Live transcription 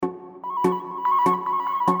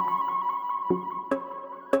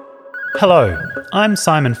Hello, I'm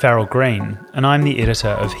Simon Farrell Green, and I'm the editor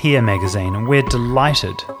of Here magazine, and we're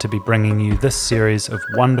delighted to be bringing you this series of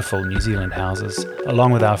wonderful New Zealand houses,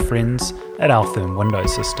 along with our friends at Altherm Window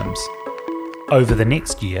Systems. Over the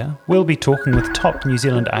next year, we'll be talking with top New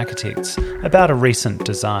Zealand architects about a recent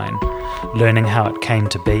design, learning how it came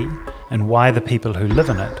to be and why the people who live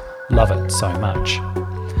in it love it so much.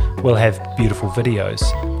 We'll have beautiful videos,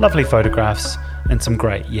 lovely photographs, and some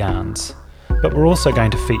great yarns. But we're also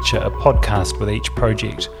going to feature a podcast with each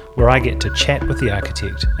project where I get to chat with the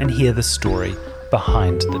architect and hear the story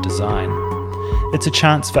behind the design. It's a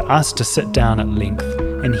chance for us to sit down at length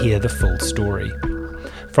and hear the full story.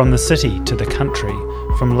 From the city to the country,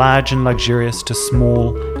 from large and luxurious to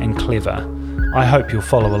small and clever, I hope you'll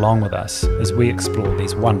follow along with us as we explore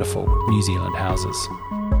these wonderful New Zealand houses.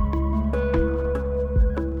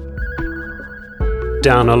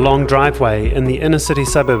 Down a long driveway in the inner city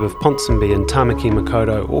suburb of Ponsonby in Tamaki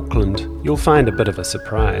Makaurau, Auckland, you'll find a bit of a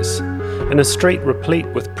surprise. In a street replete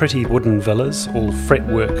with pretty wooden villas, all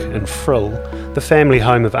fretwork and frill, the family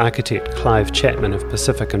home of architect Clive Chapman of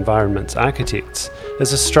Pacific Environments Architects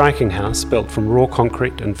is a striking house built from raw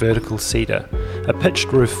concrete and vertical cedar, a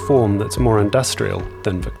pitched roof form that's more industrial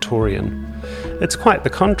than Victorian. It's quite the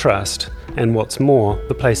contrast, and what's more,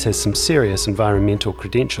 the place has some serious environmental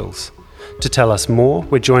credentials. To tell us more,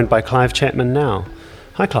 we're joined by Clive Chapman now.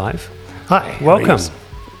 Hi, Clive. Hi. Welcome.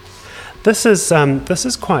 This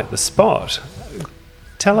is quite the spot.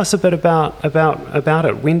 Tell us a bit about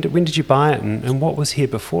it. When did you buy it, and what was here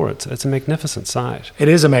before? It's a magnificent site. It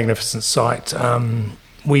is a magnificent site.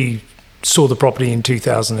 We saw the property in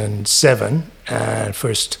 2007 and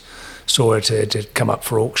first saw it had come up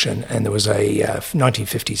for auction, and there was a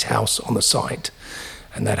 1950s house on the site.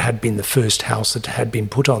 And that had been the first house that had been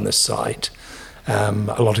put on this site. A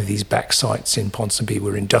lot of these back sites in Ponsonby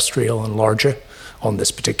were industrial and larger, on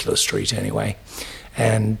this particular street anyway.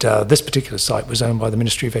 And this particular site was owned by the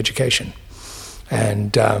Ministry of Education.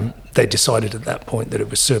 And they decided at that point that it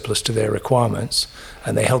was surplus to their requirements,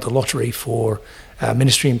 and they held a lottery for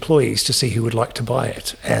ministry employees to see who would like to buy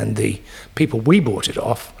it. And the people we bought it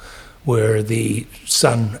off were the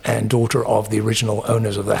son and daughter of the original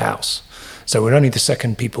owners of the house. So we're only the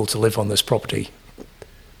second people to live on this property.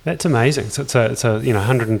 That's amazing. So it's a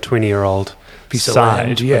 120-year-old piece site, of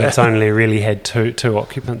land, yeah. But it's only really had two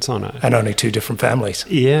occupants on it, and only two different families.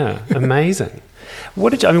 Yeah, amazing.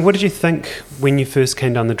 What did you think when you first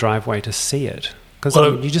came down the driveway to see it? Because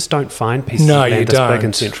you just don't find pieces of land this big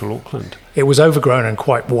in central Auckland. It was overgrown and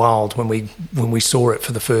quite wild when we saw it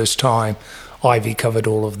for the first time. Ivy covered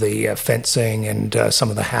all of the fencing and some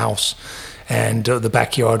of the house. And the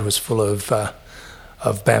backyard was full of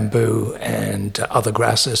bamboo and other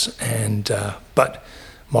grasses. But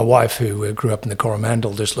my wife, who grew up in the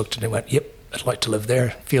Coromandel, just looked at it and went, "Yep, I'd like to live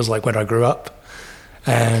there. Feels like when I grew up."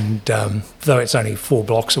 And though it's only 4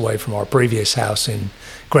 blocks away from our previous house in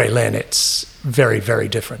Grey Lynn, it's very, very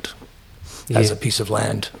different as a piece of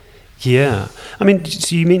land. Yeah, I mean,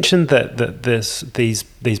 so you mentioned that these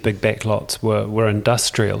big backlots were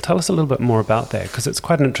industrial. Tell us a little bit more about that, because it's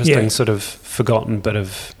quite an interesting sort of forgotten bit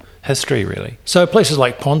of history, really. So places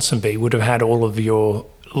like Ponsonby would have had all of your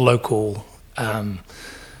local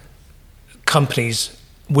companies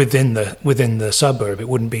within the suburb. It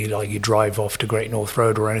wouldn't be like you drive off to Great North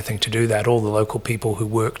Road or anything to do that. All the local people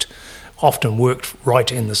who often worked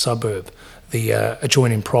right in the suburb. The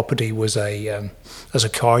adjoining property was a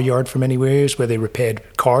car yard for many years where they repaired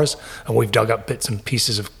cars, and we've dug up bits and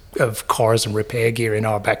pieces of cars and repair gear in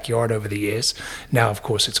our backyard over the years. Now, of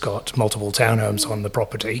course, it's got multiple townhomes on the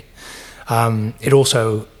property. It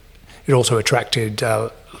also attracted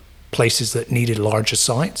places that needed larger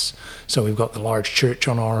sites. So we've got the large church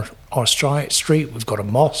on our street. We've got a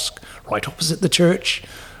mosque right opposite the church.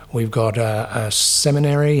 We've got a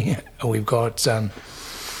seminary. We've got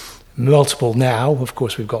multiple now. Of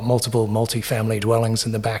course, we've got multiple multi-family dwellings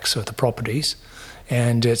in the backs of the properties.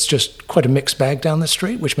 And it's just quite a mixed bag down the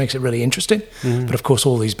street, which makes it really interesting. Mm. But of course,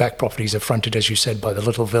 all these back properties are fronted, as you said, by the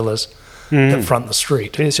little villas that front the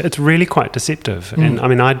street. It's really quite deceptive. And I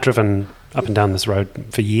mean, I'd driven up and down this road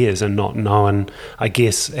for years and not known, I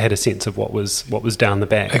guess, had a sense of what was down the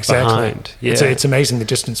back behind. Yeah. It's amazing the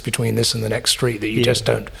distance between this and the next street that you just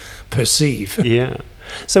don't perceive. Yeah.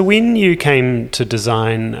 So when you came to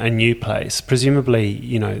design a new place, presumably,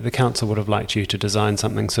 the council would have liked you to design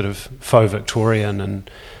something sort of faux Victorian and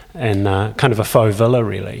kind of a faux villa,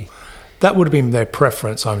 really. That would have been their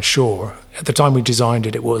preference, I'm sure. At the time we designed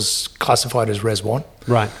it, it was classified as Res 1.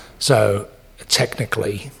 Right. So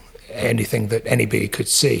technically, anything that anybody could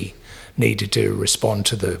see needed to respond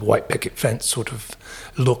to the white picket fence sort of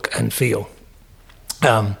look and feel.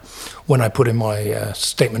 When I put in my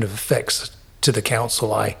statement of effects to the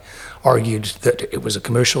council, I argued that it was a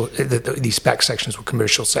commercial, that these back sections were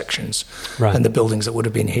commercial sections, right. And the buildings that would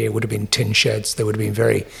have been here would have been tin sheds. They would have been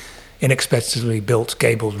very inexpensively built,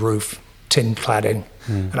 gabled roof, tin cladding.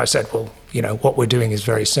 And I said, well, what we're doing is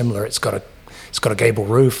very similar. It's got a gable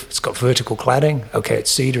roof, it's got vertical cladding. Okay, it's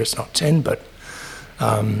cedar, it's not tin, but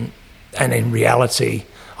and in reality,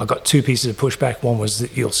 I got two pieces of pushback. One was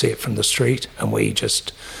that you'll see it from the street, and we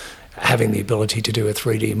just, having the ability to do a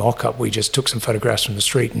 3D mock-up, we just took some photographs from the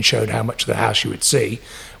street and showed how much of the house you would see,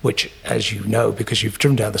 which, as you know, because you've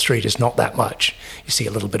driven down the street, is not that much. You see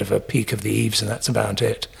a little bit of a peak of the eaves, and that's about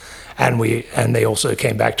it. And they also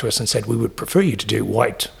came back to us and said, we would prefer you to do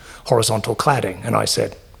white horizontal cladding. And I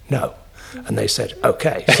said, no. And they said,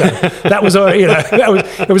 okay. So that was,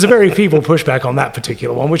 it was a very feeble pushback on that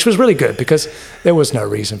particular one, which was really good because there was no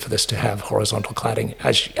reason for this to have horizontal cladding.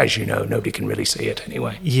 As you know, nobody can really see it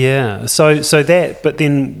anyway. Yeah. So that, but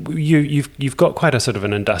then you've got quite a sort of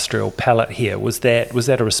an industrial palette here. Was that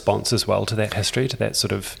a response as well to that history, to that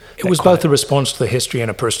sort of? It was both a response to the history and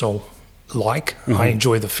a personal like. Mm-hmm. I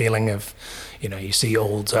enjoy the feeling of, you see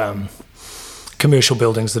old commercial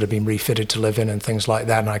buildings that have been refitted to live in and things like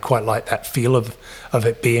that, and I quite like that feel of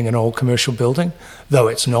it being an old commercial building. Though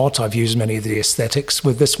it's not, I've used many of the aesthetics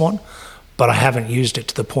with this one, but I haven't used it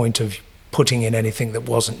to the point of putting in anything that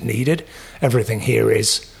wasn't needed. Everything here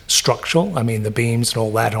is structural. I mean, the beams and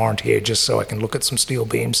all that aren't here just so I can look at some steel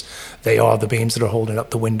beams. They are the beams that are holding up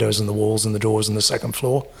the windows and the walls and the doors on the second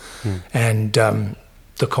floor. And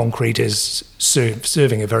the concrete is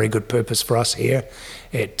serving a very good purpose for us here.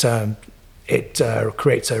 It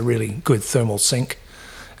creates a really good thermal sink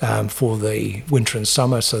for the winter and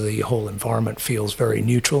summer, so the whole environment feels very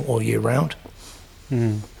neutral all year round.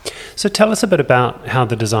 So tell us a bit about how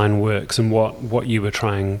the design works and what you were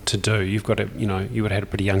trying to do. You've got you would have had a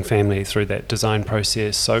pretty young family through that design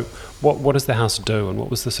process. So what does the house do, and what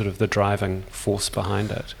was the driving force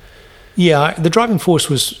behind it? Yeah, the driving force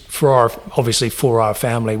was for our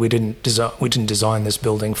family. We didn't design this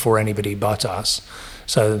building for anybody but us.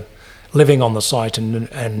 So living on the site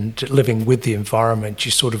and living with the environment,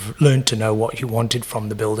 you sort of learned to know what you wanted from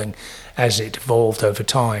the building as it evolved over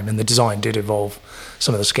time. And the design did evolve.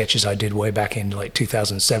 Some of the sketches I did way back in like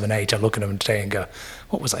 2007-8, I look at them today and go,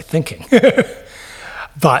 what was I thinking?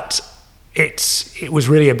 But it was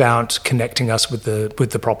really about connecting us with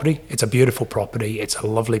the property. It's a beautiful property. It's a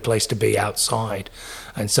lovely place to be outside.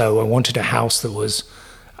 And so I wanted a house that was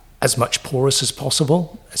as much porous as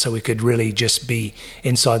possible, so we could really just be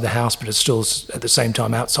inside the house, but it's still at the same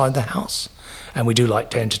time outside the house. And we do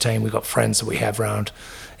like to entertain. We've got friends that we have around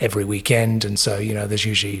every weekend, and so there's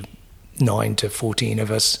usually 9 to 14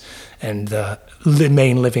 of us, and the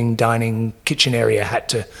main living, dining, kitchen area had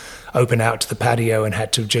to open out to the patio and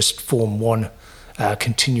had to just form one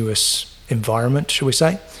continuous environment, shall we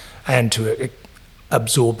say, and to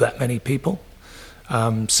absorb that many people.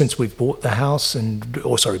 Since we've built the house,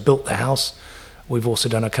 we've also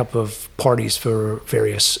done a couple of parties for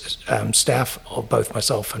various staff of both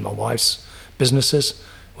myself and my wife's businesses.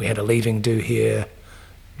 We had a leaving do here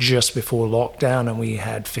just before lockdown, and we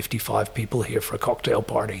had 55 people here for a cocktail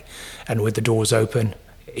party. And with the doors open,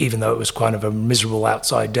 even though it was kind of a miserable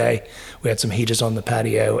outside day, we had some heaters on the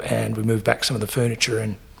patio, and we moved back some of the furniture,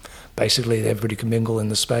 and basically everybody could mingle in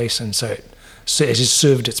the space, and so it has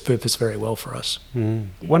served its purpose very well for us.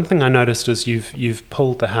 One thing I noticed is you've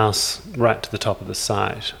pulled the house right to the top of the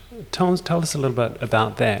site. Tell us a little bit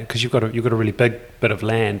about that, because you've got a really big bit of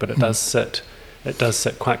land, but it does sit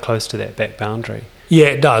quite close to that back boundary. Yeah,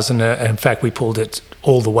 it does, and in fact we pulled it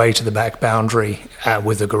all the way to the back boundary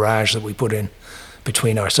with the garage that we put in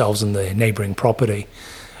between ourselves and the neighbouring property.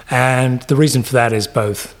 And the reason for that is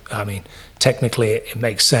both, technically it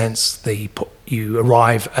makes sense. You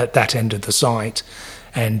arrive at that end of the site,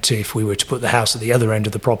 and if we were to put the house at the other end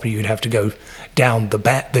of the property, you'd have to go down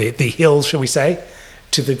the hill, shall we say,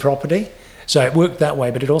 to the property. So it worked that way,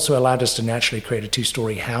 but it also allowed us to naturally create a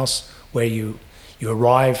 2-story house where you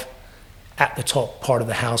arrive at the top part of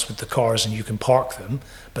the house with the cars and you can park them,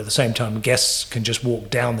 but at the same time guests can just walk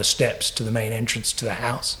down the steps to the main entrance to the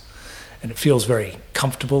house. And it feels very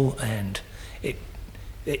comfortable, and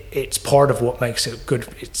it's part of what makes it good.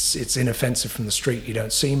 It's inoffensive from the street. You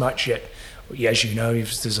don't see much yet. As you know,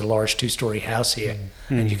 there's a large 2-story house here,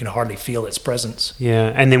 and you can hardly feel its presence.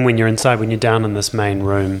 Yeah, and then when you're inside, when you're down in this main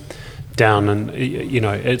room,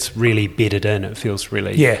 it's really bedded in. It feels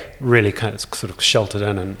really kind of sort of sheltered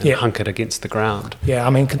in and hunkered against the ground. Yeah,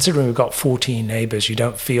 considering we've got 14 neighbours, you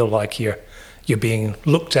don't feel like you're you're being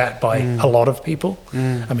looked at by a lot of people.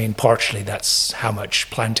 I mean, partially that's how much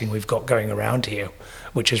planting we've got going around here,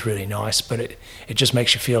 which is really nice, but it just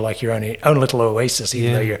makes you feel like you're own little oasis,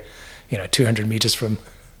 even though you're 200 meters from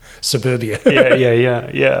suburbia.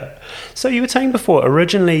 Yeah. So you were saying before,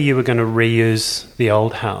 originally you were going to reuse the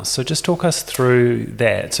old house. So just talk us through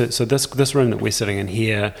that. So this room that we're sitting in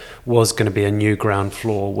here was going to be a new ground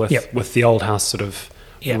floor with the old house sort of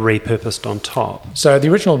repurposed on top. So the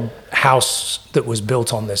original house that was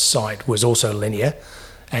built on this site was also linear,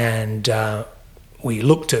 and we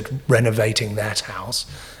looked at renovating that house,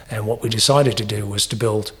 and what we decided to do was to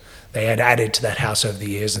build. They had added to that house over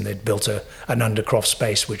the years, and they'd built an undercroft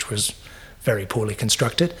space which was very poorly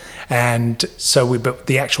constructed, and so we built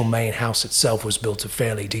the actual main house itself was built of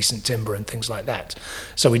fairly decent timber and things like that.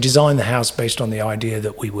 So we designed the house based on the idea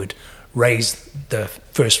that we would raise the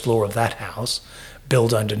first floor of that house,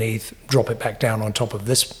 build underneath, drop it back down on top of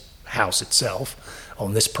this house itself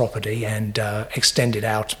on this property, and extend it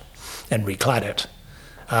out and reclad it.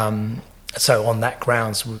 So on that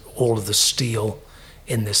grounds, all of the steel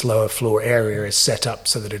in this lower floor area is set up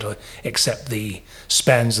so that it'll accept the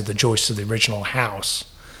spans of the joists of the original house.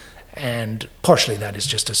 And partially that is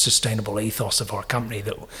just a sustainable ethos of our company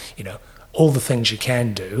that, all the things you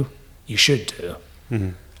can do, you should do. Mm-hmm.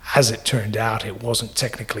 As it turned out, it wasn't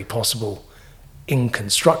technically possible in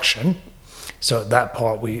construction. So at that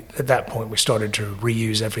point, we started to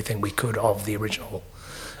reuse everything we could of the original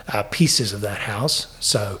pieces of that house.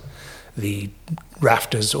 So the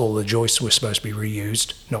rafters, all the joists were supposed to be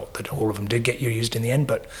reused. Not that all of them did get used in the end,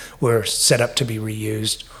 but were set up to be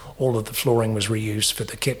reused. All of the flooring was reused for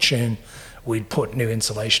the kitchen. We'd put new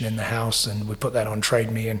insulation in the house, and we put that on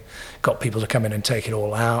Trade Me and got people to come in and take it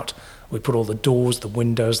all out. We put all the doors, the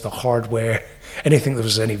windows, the hardware, anything that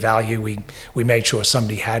was any value, we made sure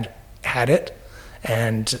somebody had it.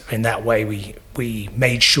 And in that way, we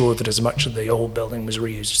made sure that as much of the old building was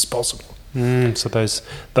reused as possible. So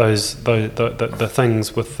the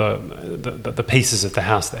things with the pieces of the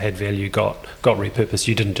house that had value got repurposed.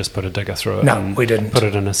 You didn't just put a digger through it. No, we didn't. Put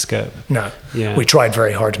it in a skip. No. Yeah. We tried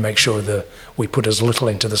very hard to make sure that we put as little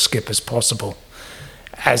into the skip as possible.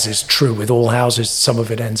 As is true with all houses, some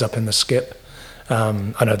of it ends up in the skip.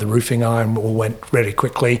 I know the roofing iron all went really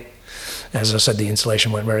quickly. As I said, the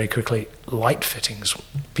insulation went very quickly. Light fittings,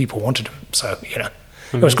 people wanted them, so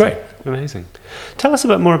It was great. Amazing. Tell us a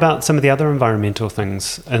bit more about some of the other environmental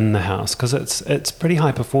things in the house, because it's pretty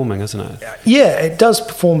high performing, isn't it? Yeah, it does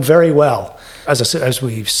perform very well. As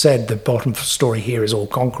we've said, the bottom story here is all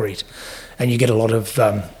concrete, and you get a lot of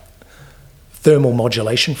thermal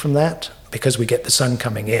modulation from that because we get the sun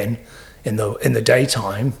coming in the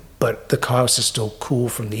daytime, but the house is still cool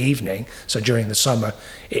from the evening. So during the summer,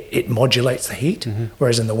 it modulates the heat,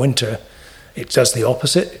 whereas in the winter, it does the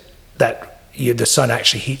opposite. The sun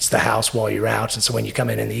actually heats the house while you're out, and so when you come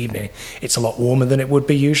in the evening, it's a lot warmer than it would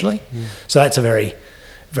be usually. So that's a very,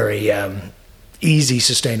 very easy,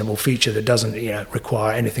 sustainable feature that doesn't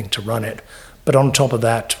require anything to run it. But on top of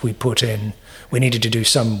that, we needed to do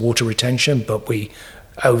some water retention, but we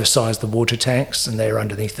oversized the water tanks, and they're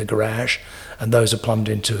underneath the garage, and those are plumbed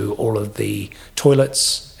into all of the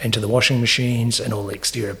toilets, into the washing machines, and all the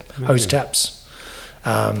exterior hose taps.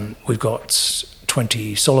 We've got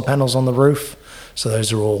 20 solar panels on the roof, so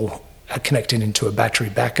those are all connected into a battery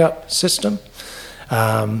backup system.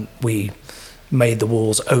 We made the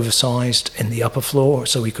walls oversized in the upper floor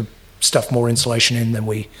so we could stuff more insulation in than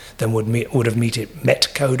would have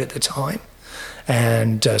met code at the time.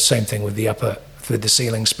 And same thing with the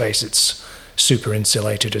ceiling space. It's super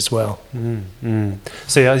insulated as well.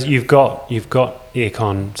 So you've got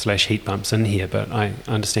aircon / heat pumps in here, but I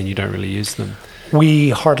understand you don't really use them. We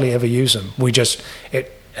hardly ever use them. When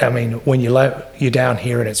you're down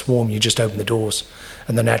here and it's warm, you just open the doors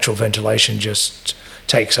and the natural ventilation just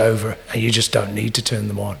takes over, and you just don't need to turn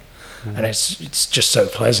them on. And it's just so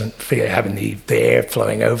pleasant for you having the air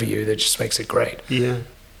flowing over you that just makes it great. Yeah,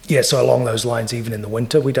 so along those lines, even in the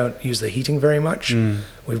winter, we don't use the heating very much.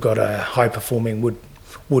 We've got a high-performing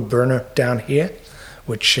wood burner down here,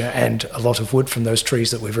 which and a lot of wood from those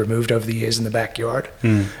trees that we've removed over the years in the backyard.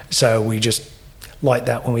 So we just light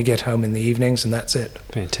that when we get home in the evenings, and that's it.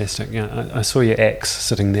 Fantastic. Yeah, I saw your axe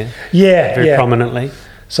sitting there. Very prominently.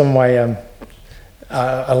 Some of my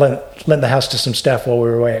I lent the house to some staff while we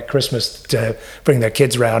were away at Christmas to bring their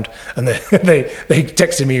kids round, and they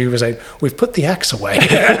texted me and was like, "We've put the axe away."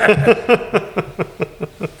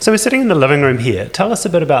 So we're sitting in the living room here. Tell us a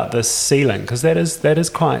bit about this ceiling, because that is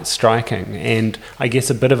quite striking, and I guess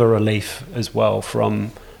a bit of a relief as well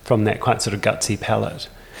from that quite sort of gutsy palette.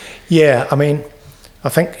 Yeah, I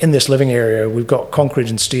think in this living area, we've got concrete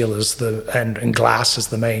and steel and glass as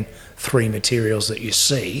the main three materials that you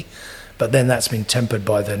see. But then that's been tempered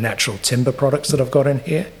by the natural timber products that I've got in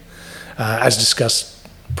here. As discussed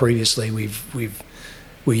previously,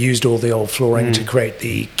 we used all the old flooring to create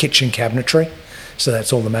the kitchen cabinetry. So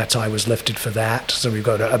that's all the matai was lifted for that. So we've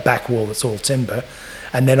got a back wall that's all timber.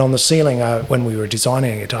 And then on the ceiling, when we were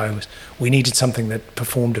designing it, we needed something that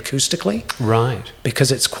performed acoustically. Right.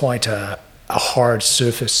 Because it's quite a hard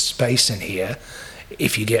surface space in here.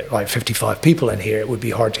 If you get like 55 people in here, it would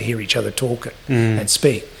be hard to hear each other talk and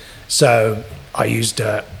speak. So I used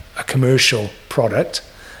a commercial product,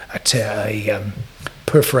 a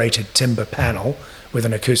perforated timber panel with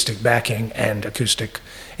an acoustic backing and acoustic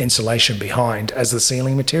insulation behind as the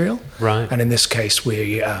ceiling material. Right. And in this case,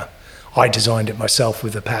 I designed it myself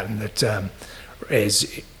with a pattern that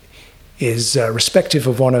is respective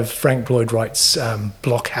of one of Frank Lloyd Wright's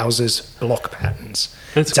block patterns.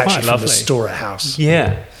 It's actually quite lovely. from the Stora House.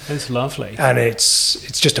 Yeah, it's lovely. And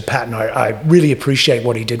it's just a pattern. I really appreciate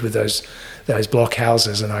what he did with those block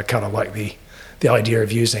houses, and I kind of like the idea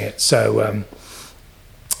of using it. So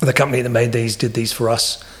the company that made these did these for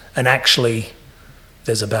us, and actually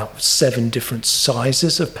there's about 7 different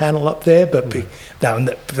sizes of panel up there, but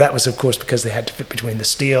that was of course because they had to fit between the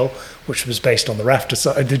steel, which was based on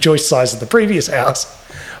the joist size of the previous house.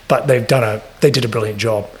 But they did a brilliant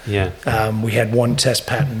job. Yeah. We had one test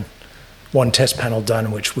panel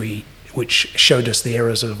done, which showed us the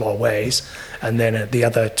errors of our ways, and then the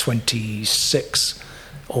other 26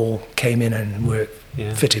 all came in and were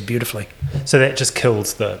fitted beautifully. So that just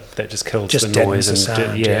kills the noise the and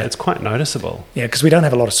sound, it's quite noticeable. Yeah, because we don't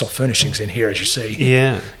have a lot of soft furnishings in here, as you see.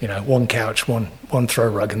 Yeah. One couch, one throw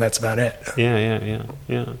rug, and that's about it.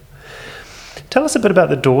 Yeah. Tell us a bit about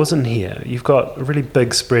the doors in here. You've got a really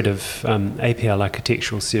big spread of APL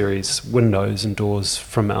Architectural Series windows and doors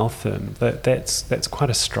from Altherm. That's quite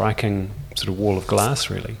a striking sort of wall of glass,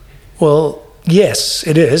 really. Well, yes,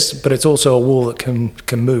 it is, but it's also a wall that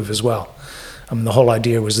can move as well. The whole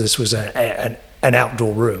idea was this was an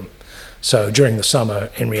outdoor room. So during the summer,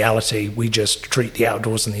 in reality, we just treat the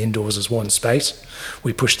outdoors and the indoors as one space.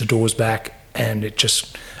 We push the doors back, and it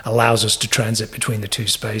just allows us to transit between the two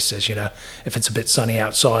spaces. If it's a bit sunny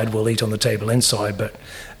outside, we'll eat on the table inside, but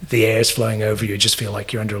the air's flowing over you just feel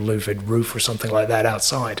like you're under a louvered roof or something like that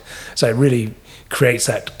outside. So it really creates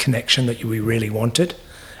that connection that we really wanted.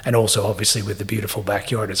 And also, obviously, with the beautiful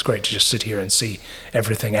backyard, it's great to just sit here and see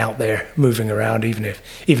everything out there moving around. Even if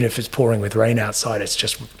it's pouring with rain outside, it's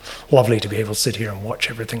just lovely to be able to sit here and watch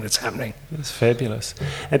everything that's happening. That's fabulous.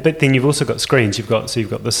 But then you've also got screens. You've got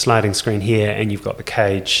the sliding screen here, and you've got the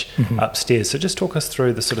cage upstairs. So just talk us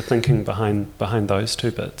through the sort of thinking behind those two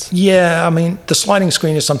bits. Yeah, the sliding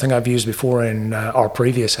screen is something I've used before in our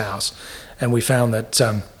previous house, and we found that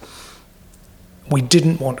we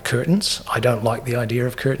didn't want curtains. I don't like the idea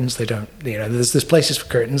of curtains. They don't, there's places for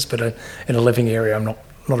curtains, but in a living area, I'm not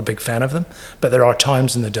a big fan of them. But there are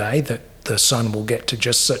times in the day that the sun will get to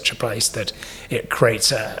just such a place that it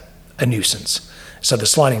creates a nuisance. So the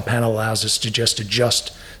sliding panel allows us to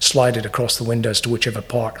just slide it across the windows to whichever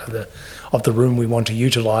part of the room we want to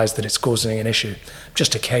utilize that it's causing an issue.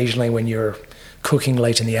 Just occasionally when you're cooking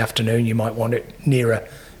late in the afternoon, you might want it nearer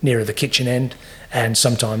the kitchen end. And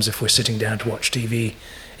sometimes if we're sitting down to watch TV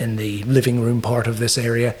in the living room part of this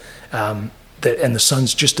area, and the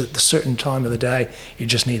sun's just at the certain time of the day, you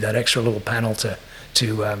just need that extra little panel to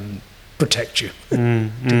protect you,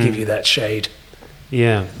 to give you that shade.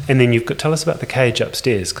 Yeah, and then tell us about the cage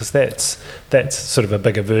upstairs, because that's sort of a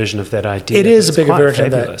bigger version of that idea. It is a bigger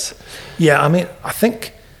version fabulous. Of that. Yeah, I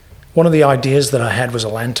think one of the ideas that I had was a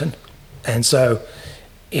lantern, and so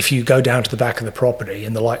if you go down to the back of the property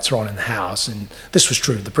and the lights are on in the house, and this was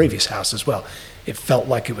true of the previous house as well, it felt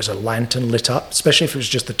like it was a lantern lit up, especially if it was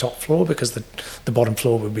just the top floor, because the bottom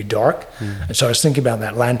floor would be dark. And so I was thinking about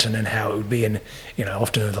that lantern and how it would be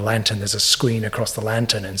often in the lantern there's a screen across the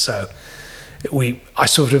lantern, and so I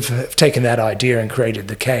sort of have taken that idea and created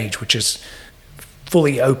the cage, which is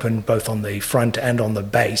fully open both on the front and on the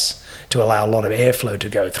base to allow a lot of airflow to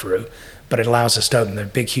go through. But it allows us to open the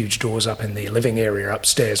big, huge doors up in the living area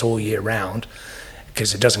upstairs all year round,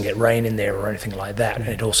 because it doesn't get rain in there or anything like that. And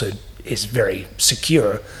it also is very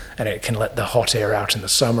secure, and it can let the hot air out in the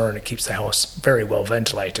summer, and it keeps the house very well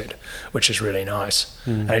ventilated, which is really nice.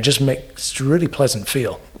 And it just makes a really pleasant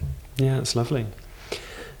feel. Yeah, it's lovely.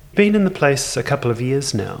 Been in the place a couple of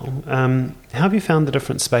years now. How have you found the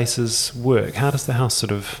different spaces work? How does the house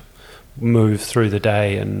sort of move through the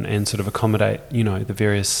day and sort of accommodate, the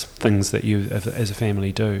various things that you as a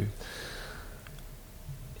family do?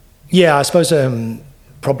 Yeah, I suppose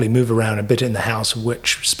probably move around a bit in the house,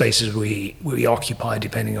 which spaces we occupy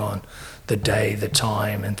depending on the day, the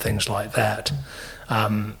time, and things like that.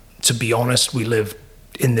 To be honest, we live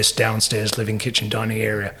in this downstairs living kitchen dining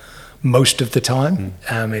area most of the time.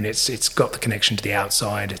 And it's got the connection to the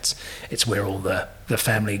outside. It's where all the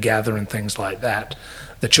family gather and things like that.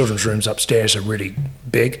 The children's rooms upstairs are really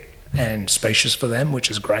big and spacious for them,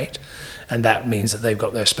 which is great. And that means that they've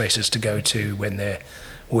got their spaces to go to when they're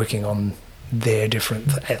working on their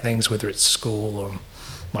different things, whether it's school or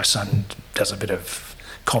my son does a bit of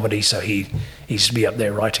comedy, so he used to be up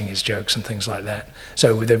there writing his jokes and things like that.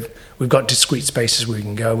 So we've got discrete spaces where we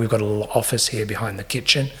can go. We've got a little office here behind the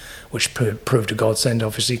kitchen, which proved a godsend,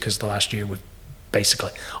 obviously, because the last year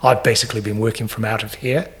I've basically been working from out of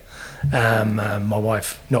here. My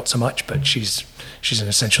wife, not so much, but she's an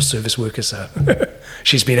essential service worker, so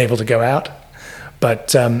she's been able to go out.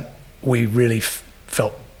 But we really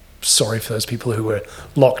felt sorry for those people who were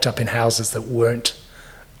locked up in houses that weren't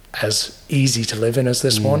as easy to live in as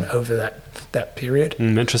this one over that period.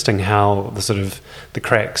 Interesting how the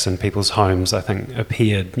cracks in people's homes, I think,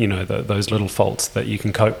 appeared, those little faults that you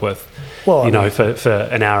can cope with, for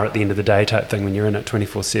an hour at the end of the day type thing when you're in it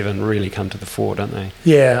 24/7 really come to the fore, don't they?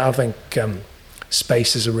 Yeah, I think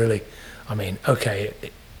spaces are really,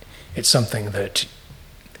 it's something that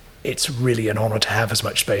it's really an honour to have as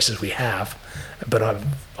much space as we have, but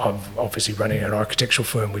I'm obviously running an architectural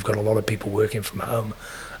firm. We've got a lot of people working from home,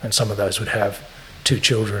 and some of those would have 2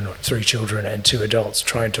 children or 3 children and 2 adults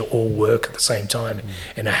trying to all work at the same time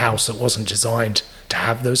in a house that wasn't designed to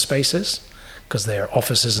have those spaces, because their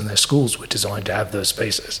offices and their schools were designed to have those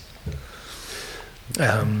spaces.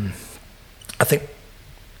 I think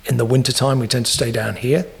in the wintertime we tend to stay down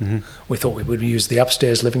here. We thought we would use the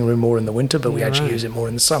upstairs living room more in the winter, but we actually use it more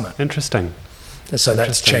in the summer. Interesting. And so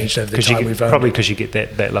that's changed over the time we've owned. Probably because you get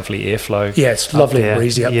that lovely airflow. Yeah, it's lovely and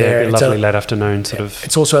breezy up there. It's lovely late afternoon sort of.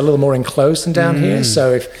 It's also a little more enclosed than down here.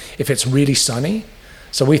 So if it's really sunny,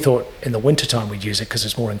 so we thought in the wintertime we'd use it because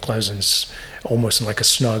it's more enclosed and it's almost like a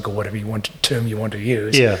snug or whatever term you want to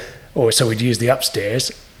use. Yeah. Or so we'd use the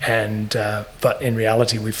upstairs, and but in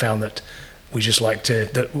reality we found that we like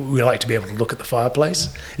to be able to look at the fireplace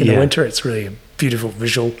in the winter. It's really a beautiful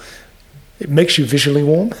visual. It makes you visually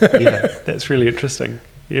warm. Yeah, that's really interesting.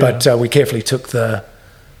 Yeah. But we carefully took the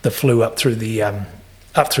flue up through the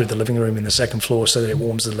living room in the second floor, so that it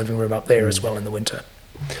warms the living room up there as well in the winter.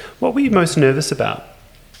 What were you most nervous about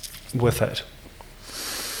with it?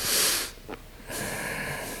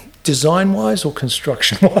 Design-wise or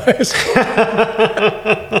construction-wise?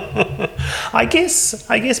 I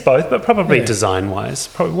guess both, but probably design-wise.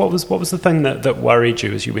 What was the thing that worried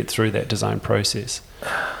you as you went through that design process?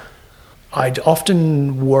 I'd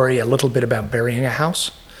often worry a little bit about burying a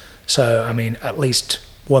house. So, at least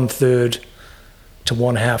 1/3 to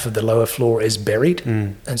 1/2 of the lower floor is buried.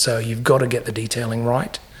 And so you've got to get the detailing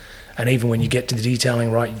right. And even when you get to the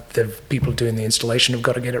detailing right, the people doing the installation have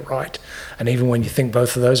got to get it right. And even when you think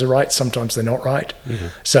both of those are right, sometimes they're not right.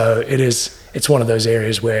 So it's one of those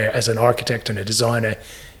areas where, as an architect and a designer,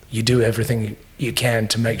 you do everything you can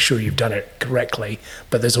to make sure you've done it correctly,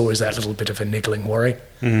 but there's always that little bit of a niggling worry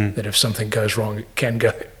that if something goes wrong, it can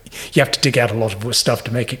go. You have to dig out a lot of stuff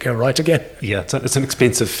to make it go right again. Yeah, it's an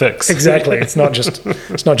expensive fix. Exactly. It's not just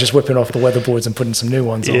whipping off the weatherboards and putting some new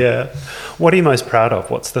ones on. Yeah. What are you most proud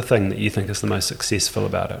of? What's the thing that you think is the most successful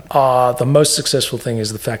about it? The most successful thing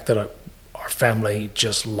is the fact that our family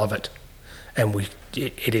just love it, and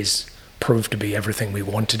it is proved to be everything we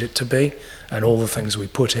wanted it to be, and all the things we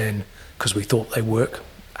put in because we thought they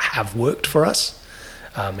have worked for us.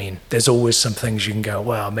 There's always some things you can go,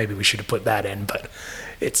 well, maybe we should have put that in, but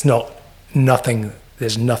it's nothing.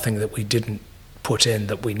 There's nothing that we didn't put in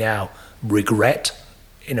that we now regret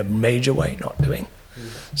in a major way not doing.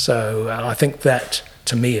 So I think that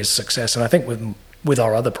to me is success, and I think with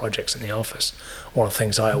our other projects in the office, one of the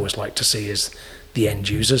things I always like to see is the end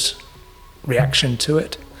user's reaction to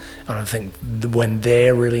it. And I think when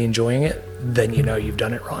they're really enjoying it, then you know you've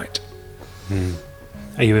done it right.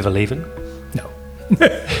 Are you ever leaving? No.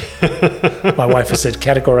 My wife has said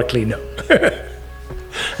categorically no.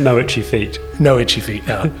 No itchy feet. No itchy feet,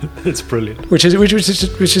 no. It's brilliant. Which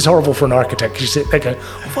is horrible for an architect. They go,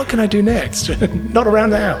 what can I do next? Not around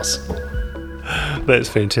the house. That's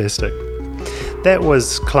fantastic. That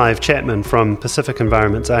was Clive Chapman from Pacific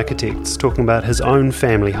Environments Architects talking about his own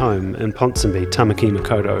family home in Ponsonby, Tamaki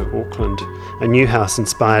Makaurau, Auckland, a new house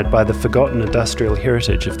inspired by the forgotten industrial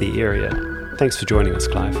heritage of the area. Thanks for joining us,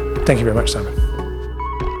 Clive. Thank you very much, Simon.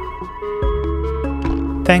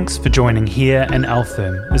 Thanks for joining here in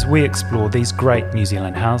Altherm as we explore these great New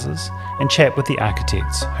Zealand houses and chat with the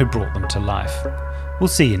architects who brought them to life. We'll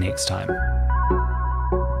see you next time.